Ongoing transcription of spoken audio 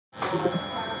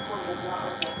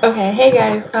Okay, hey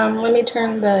guys, let me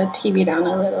turn the TV down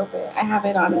a little bit. I have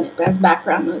it on as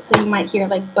background noise, so you might hear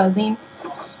like buzzing.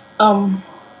 Okay,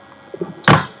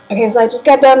 so I just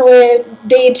got done with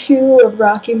day 2 of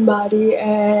Rockin Body,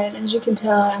 and as you can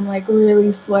tell, I'm like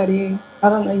really sweaty. I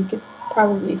don't know, you could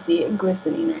probably see it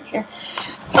glistening right here.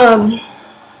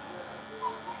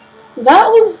 That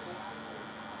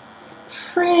was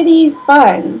pretty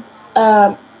fun.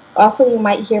 Also, you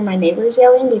might hear my neighbors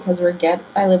yelling because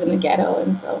I live in the ghetto,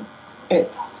 and so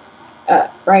it's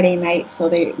Friday night, so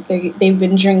they've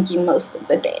been drinking most of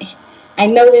the day. I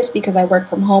know this because I work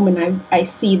from home and I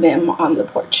see them on the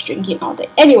porch drinking all day.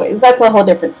 Anyways, that's a whole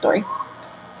different story.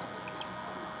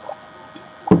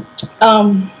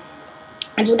 I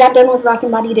just got done with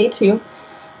Rockin Body day 2.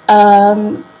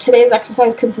 Today's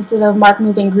exercise consisted of Mark,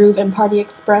 Move, and Groove and Party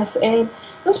Express, and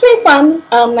it was pretty fun.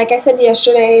 Like I said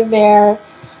yesterday,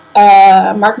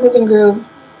 Mark, Move, and Groove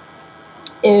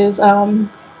is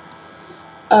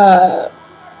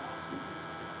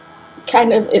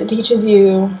it teaches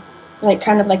you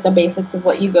kind of like the basics of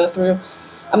what you go through.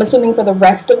 I'm assuming for the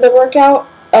rest of the workout.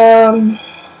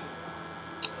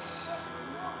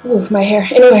 Ooh, my hair.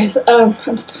 Anyways,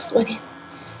 I'm still sweating.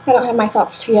 I don't have my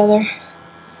thoughts together.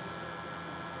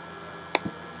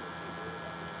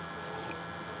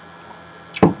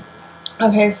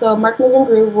 Okay, so Mark, Move, and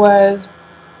Groove was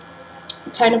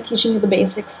kind of teaching you the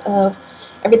basics of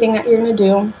everything that you're going to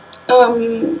do.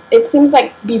 It seems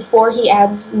like before he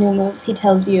adds new moves, he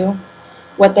tells you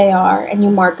what they are, and you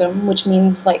mark them, which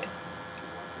means like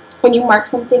when you mark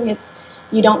something,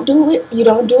 you don't do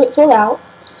it full out.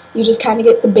 You just kind of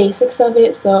get the basics of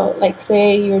it. So like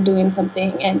say you're doing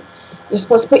something and you're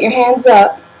supposed to put your hands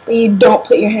up, but you don't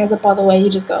put your hands up all the way. You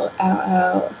just go out,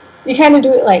 out. You kind of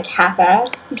do it like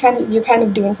half-assed. You're kind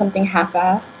of doing something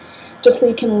half-assed, just so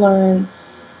you can learn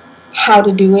how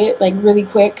to do it like really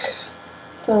quick.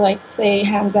 So like say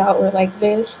hands out or like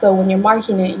this. So when you're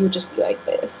marking it, you just be like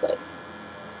this, like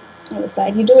on the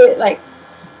side. You do it like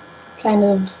kind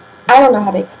of, I don't know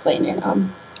how to explain it.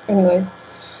 Anyways,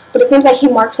 but it seems like he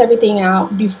marks everything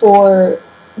out before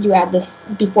he adds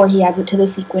it to the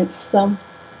sequence. So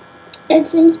it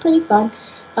seems pretty fun.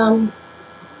 And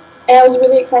I was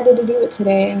really excited to do it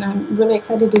today, and I'm really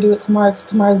excited to do it tomorrow because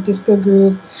tomorrow's Disco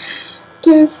Groove.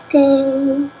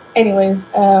 Disco. Anyways,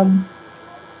 it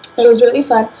was really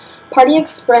fun. Party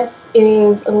Express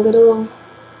is a little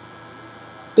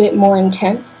bit more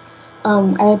intense.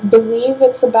 I believe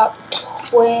it's about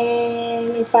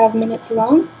 25 minutes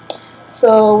long.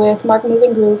 So with Mark, Move,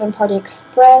 and Groove and Party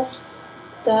Express,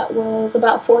 that was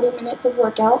about 40 minutes of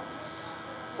workout.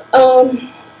 I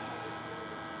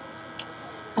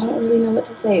don't really know what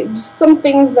to say. Just some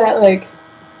things that like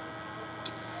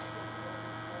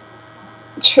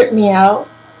trip me out.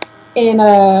 In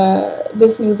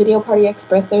this new video, Party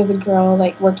Express, there's a girl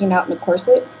like working out in a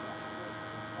corset.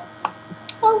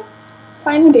 Oh,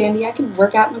 fine and dandy. I could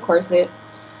work out in a corset.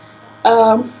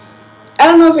 I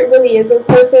don't know if it really is a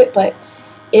corset, but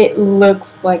it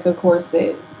looks like a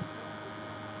corset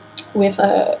with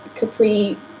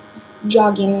capri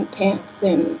jogging pants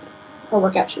and her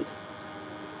workout shoes.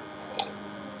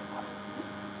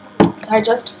 So I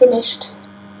just finished.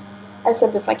 I've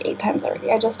said this like 8 times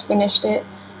already. I just finished it.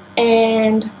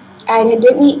 And I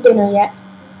didn't eat dinner yet.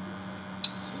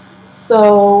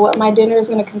 So what my dinner is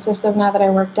going to consist of now that I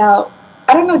worked out.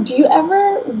 I don't know, do you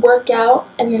ever work out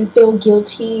and then feel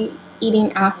guilty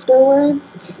eating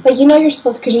afterwards? Like, you know you're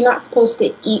supposed, because you're not supposed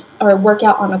to eat or work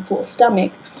out on a full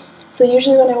stomach. So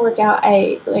usually when I work out,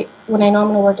 when I know I'm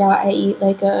going to work out, I eat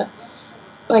like a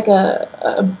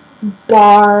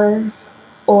bar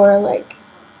or like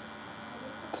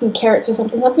some carrots or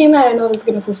something that I know that's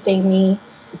going to sustain me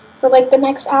for like the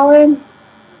next hour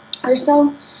or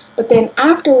so. But then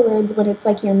afterwards, when it's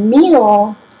like your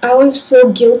meal, I always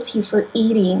feel guilty for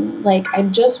eating. Like, I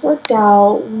just worked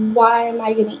out, why am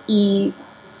I gonna eat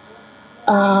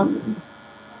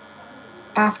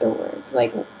afterwards?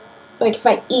 Like if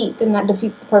I eat, then that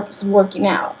defeats the purpose of working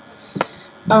out.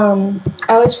 I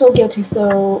always feel guilty.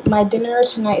 So my dinner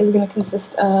tonight is gonna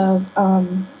consist of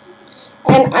and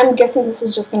I'm guessing this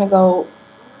is just gonna go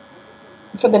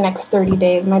for the next 30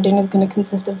 days. My dinner is going to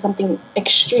consist of something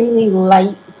extremely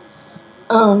light.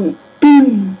 So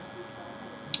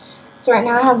right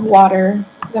now I have water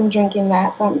because I'm drinking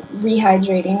that, so I'm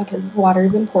rehydrating because water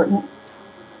is important.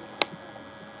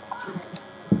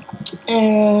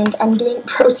 And I'm doing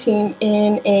protein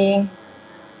in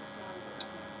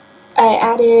I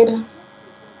added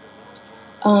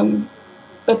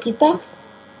pepitas,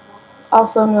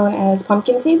 also known as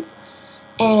pumpkin seeds,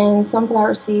 and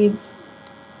sunflower seeds.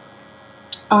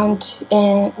 onto,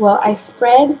 and well, I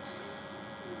spread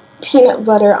peanut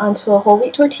butter onto a whole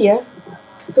wheat tortilla,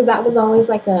 because that was always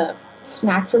like a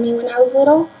snack for me when I was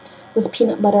little, was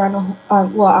peanut butter on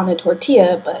a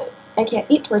tortilla, but I can't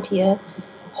eat tortilla.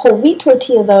 Whole wheat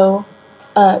tortilla though,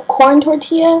 corn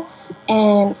tortilla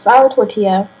and flour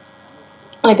tortilla,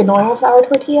 like a normal flour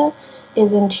tortilla,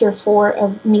 is in tier 4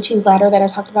 of Michi's ladder that I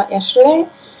talked about yesterday.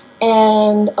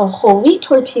 And a whole wheat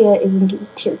tortilla is in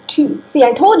tier 2. See,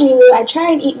 I told you, I try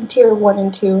and eat in tier 1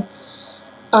 and 2.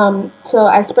 So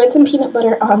I spread some peanut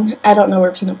butter on, I don't know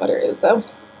where peanut butter is though.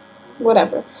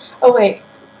 Whatever. Oh wait,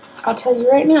 I'll tell you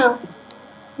right now.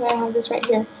 I have this right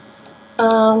here.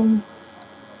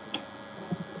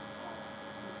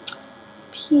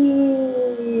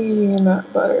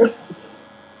 Peanut butter.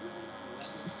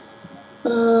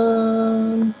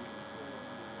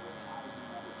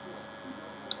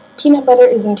 Peanut butter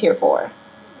is in tier 4.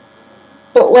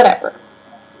 But whatever.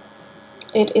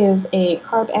 It is a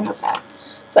carb and a fat.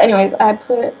 So anyways, I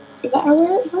put, do I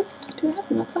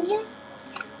have nuts on here?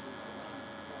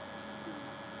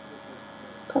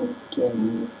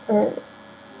 Pumpkin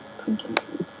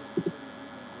seeds.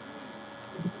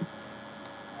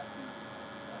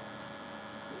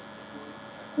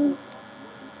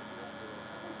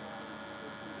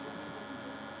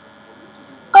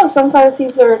 Oh, sunflower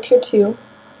seeds are tier 2.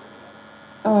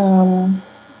 I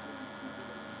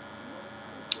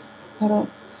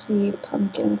don't see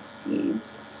pumpkin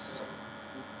seeds.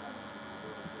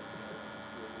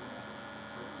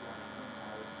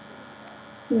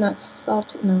 Nuts,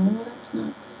 salted, no, that's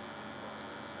nuts.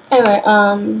 Anyway,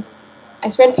 I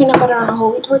spread peanut butter on a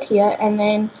whole wheat tortilla, and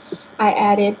then I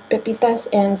added pepitas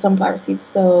and sunflower seeds,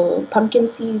 so pumpkin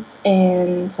seeds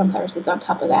and sunflower seeds on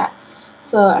top of that.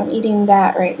 So I'm eating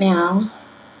that right now.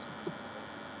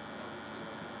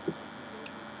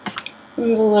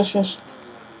 Delicious.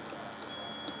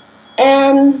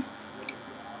 And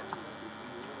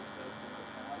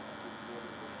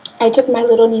I took my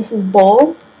little niece's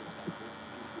bowl.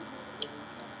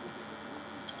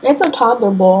 It's a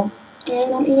toddler bowl,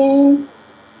 and I'm eating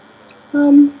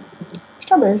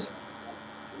strawberries.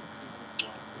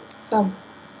 So,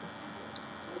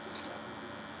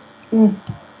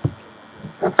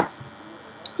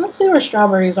 let's see where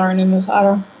strawberries aren't in this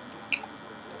aisle.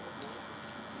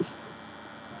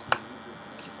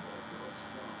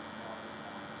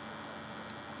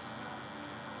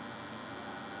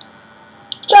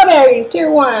 Strawberries,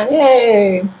 tier 1,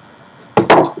 yay!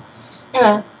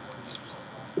 Yeah.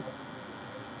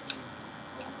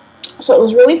 So it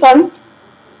was really fun.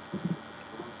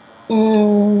 I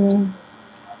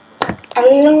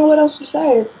really don't know what else to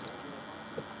say.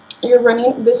 You're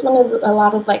running. This one is a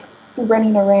lot of like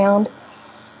running around,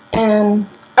 and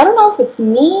I don't know if it's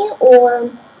me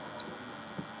or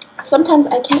sometimes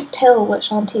I can't tell what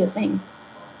Shaun T is saying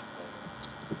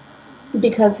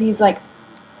because he's like,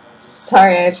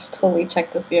 sorry, I just totally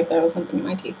checked to see if there was something in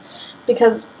my teeth,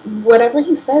 because whatever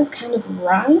he says kind of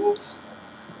rhymes.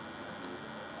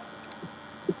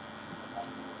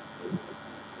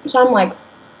 So I'm like,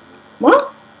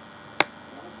 what?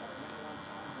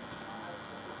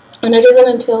 And it isn't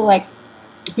until like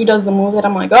he does the move that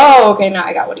I'm like, oh, okay, now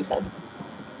I got what he said.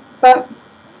 But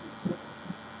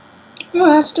no,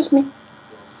 that's just me.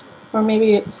 Or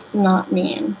maybe it's not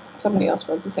me and somebody else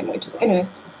was the same way too. Anyways,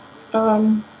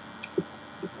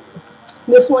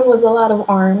 this one was a lot of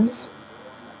arms.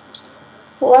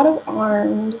 A lot of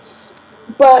arms,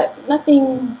 but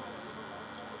nothing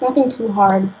too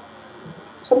hard.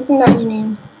 Something that you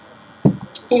need.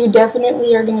 You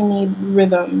definitely are gonna need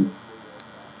rhythm.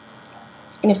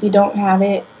 And if you don't have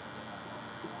it,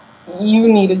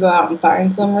 you need to go out and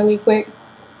find some really quick.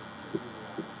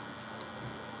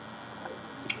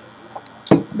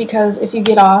 Because if you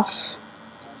get off,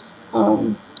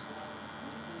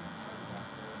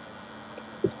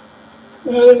 if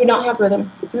you don't have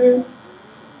rhythm, I'm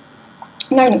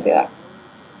not going to say that.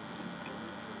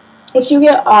 If you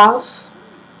get off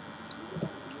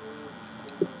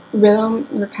rhythm,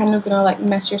 you're kind of going to like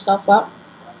mess yourself up.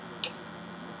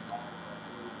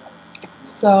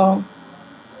 So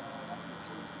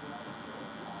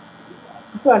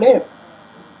that's about it.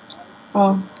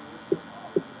 I'm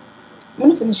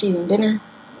gonna finish eating dinner.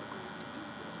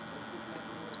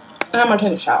 And I'm gonna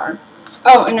take a shower.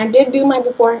 Oh, and I did do my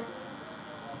before.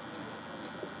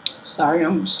 Sorry,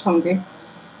 I'm just hungry.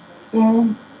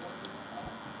 I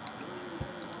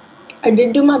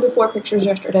did do my before pictures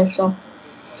yesterday, so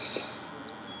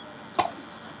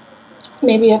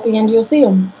maybe at the end you'll see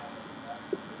them.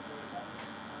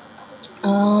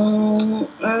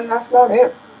 And that's about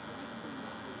it.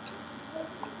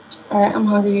 Alright, I'm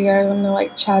hungry, you guys. I'm gonna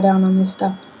like chow down on this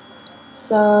stuff.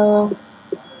 So,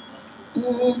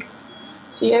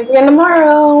 see you guys again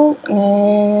tomorrow.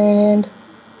 And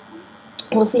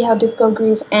we'll see how disco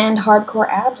groove and hardcore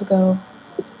abs go.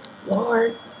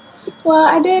 Lord. Well,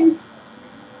 I did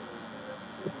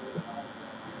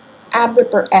ab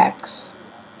ripper X,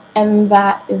 and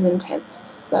that is intense.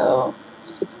 So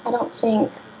I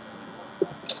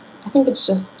think it's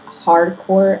just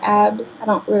hardcore abs. I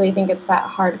don't really think it's that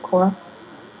hardcore.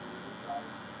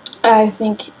 I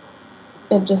think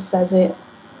it just says it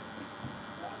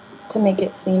to make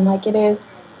it seem like it is.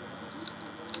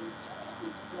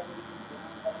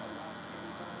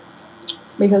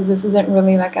 Because this isn't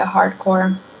really like a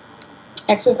hardcore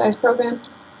exercise program.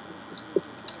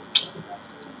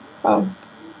 Oh.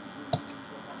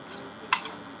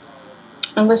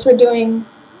 Unless we're doing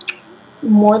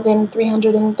more than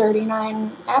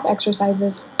 339 ab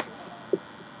exercises,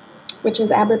 which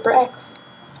is ab ripper X.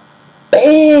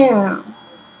 Bam!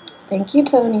 Thank you,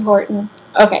 Tony Horton.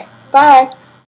 Okay, bye.